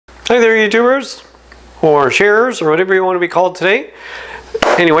Hi there, YouTubers, or sharers, or whatever you want to be called today.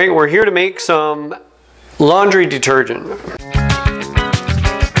 Anyway, we're here to make some laundry detergent.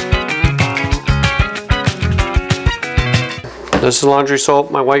 This is laundry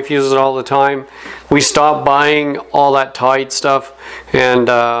soap. My wife uses it all the time. We stopped buying all that Tide stuff, and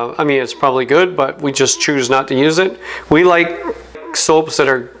I mean, it's probably good, but we just choose not to use it. We like soaps that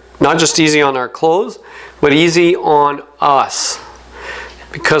are not just easy on our clothes, but easy on us,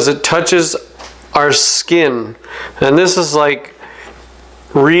 because it touches our skin. And this is like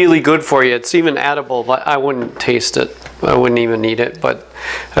really good for you. It's even edible, but I wouldn't taste it. I wouldn't even eat it. But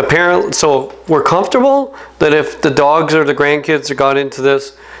apparently, so we're comfortable that if the dogs or the grandkids got into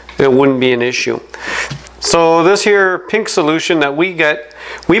this, it wouldn't be an issue. So this here pink solution that we get,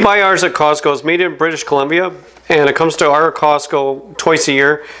 we buy ours at Costco. It's made in British Columbia, and it comes to our Costco twice a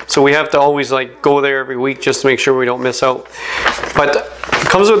year. So we have to always like go there every week just to make sure we don't miss out. But it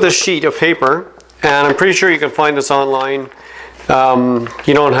comes with this sheet of paper, and I'm pretty sure you can find this online.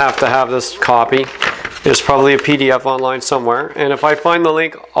 You don't have to have this copy. There's probably a PDF online somewhere, and if I find the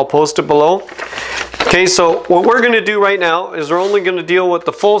link, I'll post it below. Okay, so what we're going to do right now is we're only going to deal with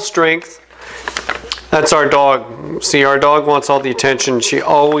the full strength. That's our dog. See, our dog wants all the attention. She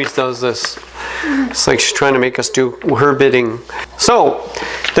always does this. It's like she's trying to make us do her bidding. So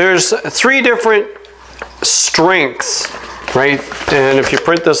there's 3 different strengths, right? And if you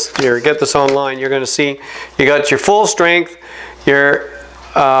print this or get this online, you're going to see you got your full strength, your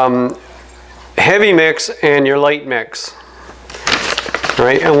heavy mix, and your light mix.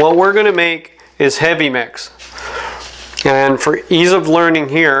 Right? And what we're going to make is heavy mix. And for ease of learning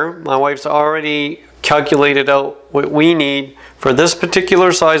here, my wife's already calculated out what we need for this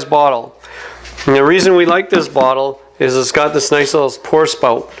particular size bottle. And the reason we like this bottle is it's got this nice little pour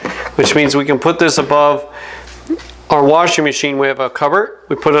spout, which means we can put this above our washing machine. We have a cupboard,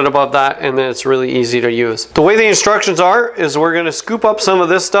 we put it above that, and then it's really easy to use. The way the instructions are is we're going to scoop up some of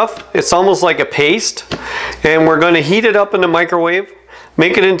this stuff. It's almost like a paste, and we're going to heat it up in the microwave,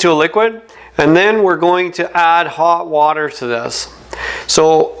 make it into a liquid, and then we're going to add hot water to this.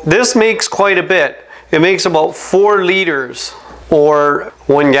 So this makes quite a bit. It makes about 4 liters or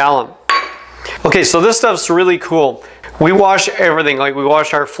 1 gallon. Okay, so this stuff's really cool. We wash everything. Like, we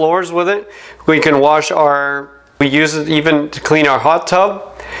wash our floors with it. We can wash we use it even to clean our hot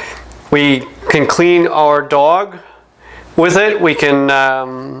tub. We can clean our dog with it. We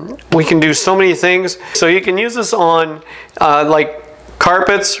can do so many things. So you can use this on like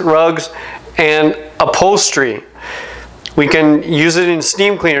carpets, rugs, and upholstery. We can use it in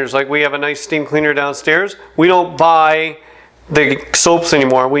steam cleaners. Like, we have a nice steam cleaner downstairs. We don't buy the soaps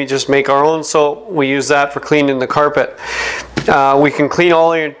anymore. We just make our own soap. We use that for cleaning the carpet. We can clean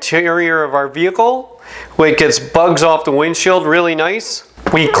all the interior of our vehicle. It gets bugs off the windshield really nice.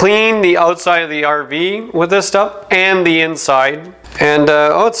 We clean the outside of the RV with this stuff, and the inside. And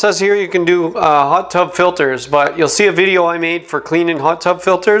oh, it says here you can do hot tub filters, but you'll see a video I made for cleaning hot tub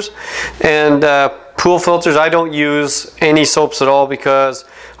filters and pool filters. I don't use any soaps at all because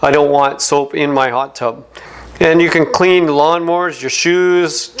I don't want soap in my hot tub. And you can clean lawnmowers, your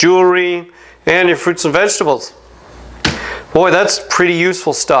shoes, jewelry, and your fruits and vegetables. Boy, that's pretty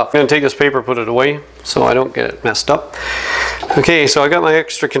useful stuff. I'm going to take this paper, put it away so I don't get it messed up. Okay, so I got my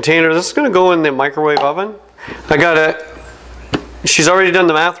extra container. This is going to go in the microwave oven. She's already done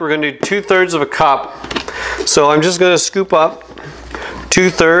the math. We're going to do 2/3 of a cup. So I'm just going to scoop up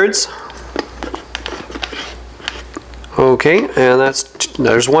 2/3. Okay, and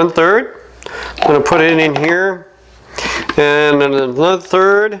there's 1/3. I'm going to put it in here, and then another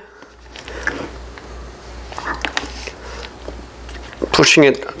 1/3. Pushing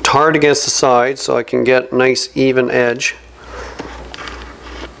it hard against the side so I can get a nice even edge.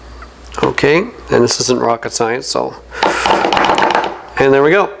 Okay, and this isn't rocket science, so. And there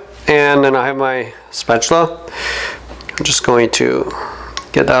we go. And then I have my spatula. I'm just going to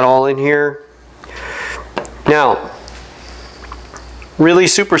get that all in here. Now, really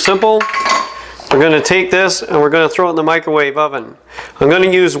super simple. We're going to take this and we're going to throw it in the microwave oven. I'm going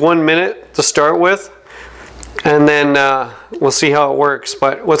to use 1 minute to start with, and then we'll see how it works.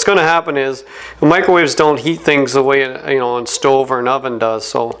 But what's going to happen is the microwaves don't heat things the way a stove or an oven does.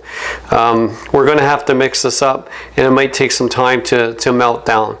 So we're going to have to mix this up, and it might take some time to melt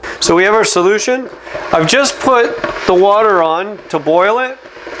down. So we have our solution. I've just put the water on to boil it,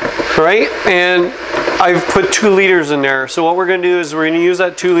 right? And I've put 2 liters in there. So what we're going to do is we're going to use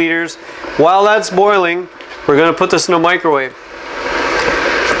that 2 liters. While that's boiling, we're going to put this in a microwave.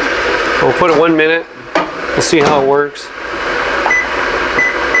 We'll put it 1 minute. We'll see how it works.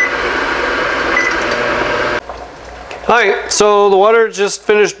 Alright, so the water just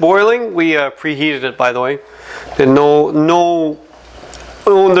finished boiling. We preheated it, by the way. And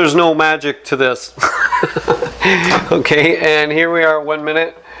there's no magic to this. Okay, and here we are, 1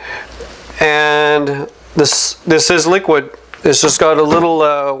 minute. And this is liquid. It's just got a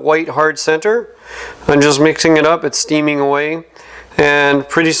little white hard center. I'm just mixing it up. It's steaming away. And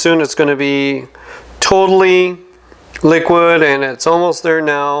pretty soon it's going to be totally liquid, and it's almost there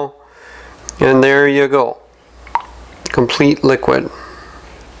now. And there you go. Complete liquid.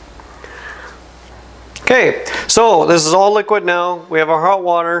 Okay, so this is all liquid now. We have our hot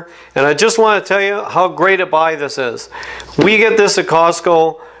water, and I just want to tell you how great a buy this is. We get this at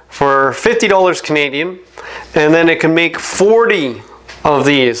Costco for $50 Canadian, and then it can make 40 of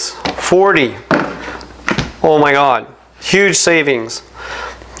these. 40. Oh my God, huge savings.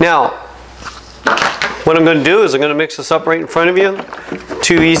 Now, what I'm going to do is I'm going to mix this up right in front of you.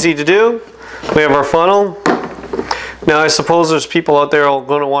 Too easy to do. We have our funnel. Now I suppose there's people out there who are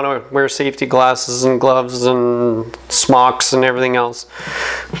going to want to wear safety glasses and gloves and smocks and everything else.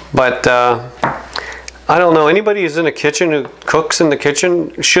 But I don't know, anybody who's in a kitchen, who cooks in the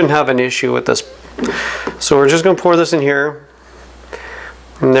kitchen, shouldn't have an issue with this. So we're just going to pour this in here.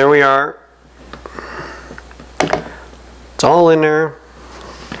 And there we are. It's all in there.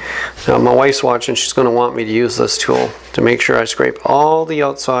 Now my wife's watching, she's going to want me to use this tool to make sure I scrape all the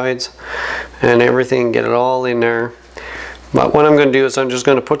outsides and everything, get it all in there. But what I'm going to do is I'm just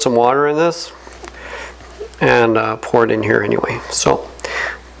going to put some water in this and pour it in here anyway. So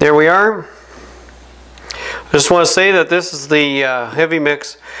there we are. I just want to say that this is the heavy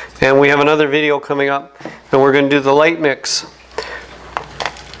mix, and we have another video coming up, and we're going to do the light mix.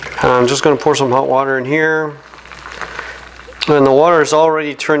 I'm just going to pour some hot water in here. And the water is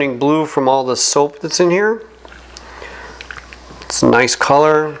already turning blue from all the soap that's in here. It's a nice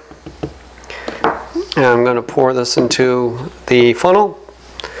color. And I'm going to pour this into the funnel.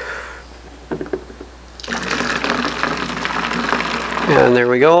 And there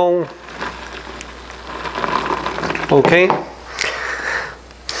we go. Okay.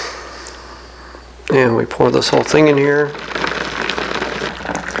 And we pour this whole thing in here.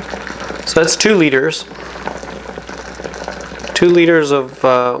 So that's 2 liters. 2 liters of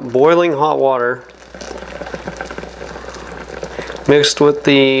boiling hot water mixed with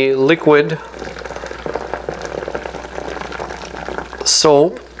the liquid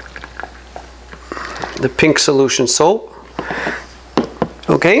soap, the pink solution soap.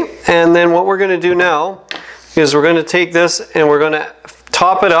 Okay, and then what we're going to do now is we're going to take this and we're going to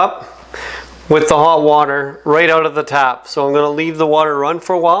top it up with the hot water right out of the tap. So I'm going to leave the water run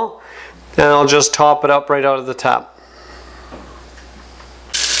for a while, and I'll just top it up right out of the tap.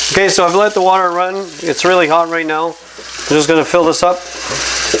 Okay, so I've let the water run. It's really hot right now. I'm just going to fill this up.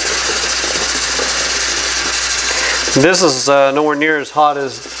 This is nowhere near as hot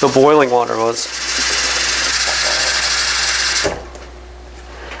as the boiling water was.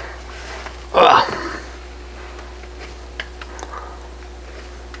 Ugh.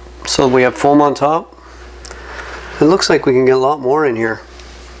 So we have foam on top. It looks like we can get a lot more in here.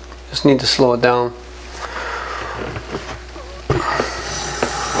 Just need to slow it down.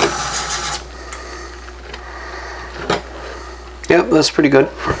 Yep, that's pretty good.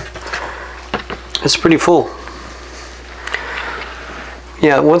 It's pretty full.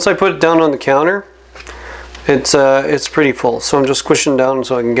 Yeah, once I put it down on the counter, it's pretty full. So I'm just squishing down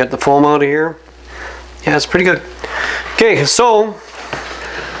so I can get the foam out of here. Yeah, it's pretty good. Okay, so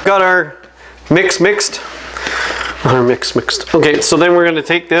got our mixed. Okay, so then we're going to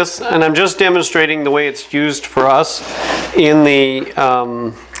take this, and I'm just demonstrating the way it's used for us in the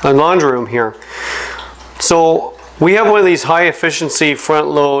laundry room here. So we have one of these high efficiency front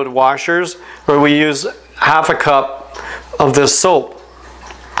load washers where we use half a cup of this soap.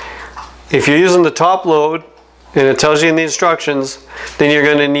 If you're using the top load, and it tells you in the instructions, then you're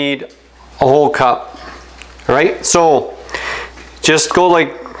going to need a whole cup. All right, so just go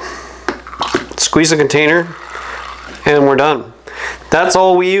like, squeeze a container, and we're done. That's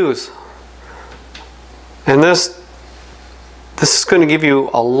all we use. And this is going to give you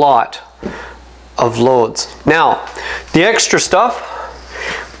a lot of loads. Now, the extra stuff,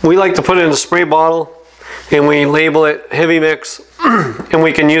 we like to put it in a spray bottle, and we label it heavy mix, and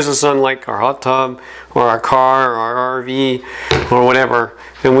we can use this on like our hot tub or our car or our RV or whatever,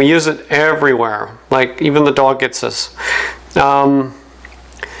 and we use it everywhere, like even the dog gets this.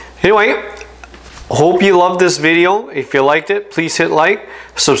 Anyway, hope you loved this video. If you liked it, please hit like,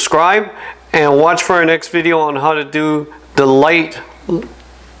 subscribe, and watch for our next video on how to do the light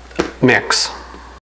mix.